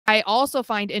I also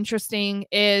find interesting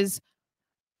is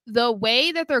the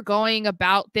way that they're going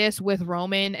about this with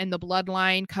Roman and the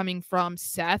bloodline coming from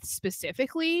Seth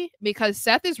specifically, because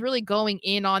Seth is really going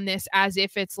in on this as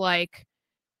if it's like,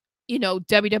 you know,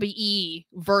 WWE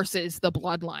versus the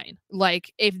bloodline.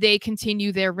 Like, if they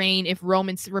continue their reign, if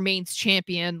Roman remains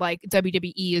champion, like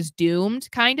WWE is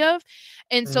doomed, kind of.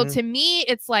 And so to me,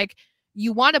 it's like,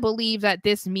 you want to believe that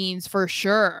this means for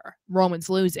sure Roman's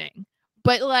losing.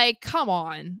 But like, come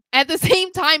on. At the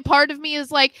same time, part of me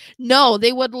is like, no,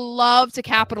 they would love to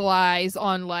capitalize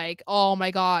on like, oh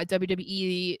my God,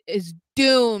 WWE is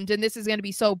doomed and this is going to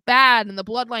be so bad and the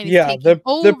bloodline is taking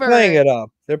over. They're playing it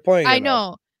up. They're playing it up. I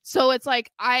know. So it's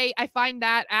like, I find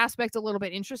that aspect a little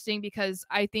bit interesting because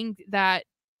I think that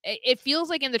it feels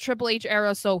like in the Triple H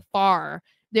era so far,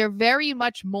 they're very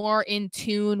much more in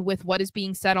tune with what is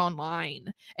being said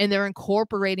online, and they're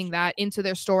incorporating that into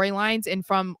their storylines and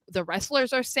from the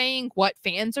wrestlers are saying, what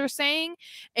fans are saying.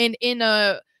 And in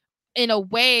a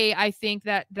way, I think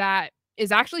that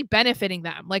is actually benefiting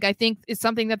them. Like, I think it's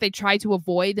something that they tried to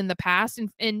avoid in the past.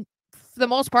 And for the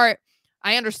most part,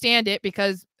 I understand it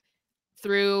because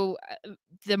through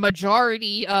the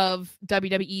majority of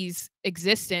WWE's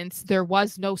existence, there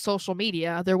was no social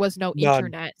media, there was no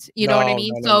internet. You know what I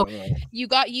mean? So you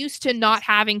got used to not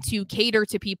having to cater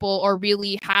to people or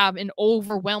really have an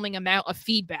overwhelming amount of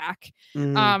feedback.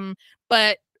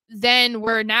 But then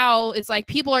where now it's like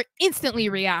people are instantly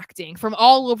reacting from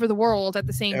all over the world at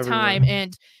the same time.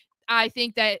 And I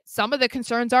think that some of the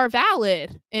concerns are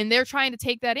valid and they're trying to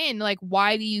take that in. Like,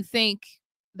 why do you think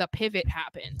the pivot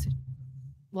happened?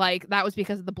 Like, that was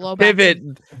because of the blowback.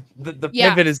 The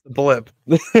pivot is the blip.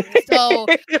 So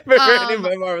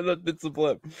it's the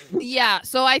blip. Yeah.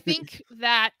 So I think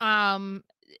that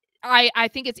I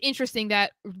think it's interesting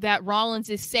that Rollins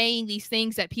is saying these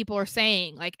things that people are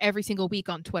saying like every single week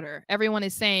on Twitter. Everyone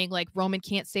is saying like Roman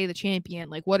can't stay the champion.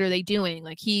 Like, what are they doing?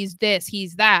 Like, he's this,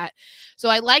 he's that. So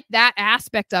I like that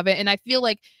aspect of it. And I feel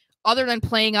like other than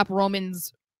playing up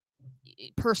Roman's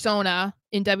persona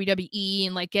in WWE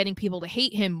and like getting people to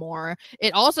hate him more,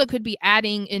 it also could be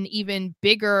adding an even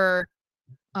bigger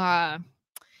I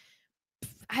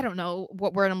don't know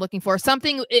what word I'm looking for.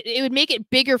 Something it would make it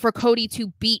bigger for Cody to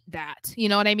beat that. You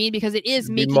know what I mean? Because it is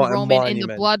making Roman in the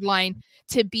bloodline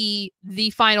to be the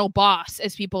final boss,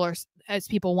 as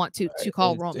people want to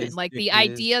call Roman. Like the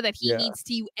idea that he needs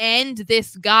to end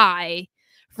this guy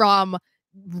from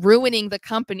ruining the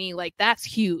company, like that's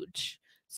huge.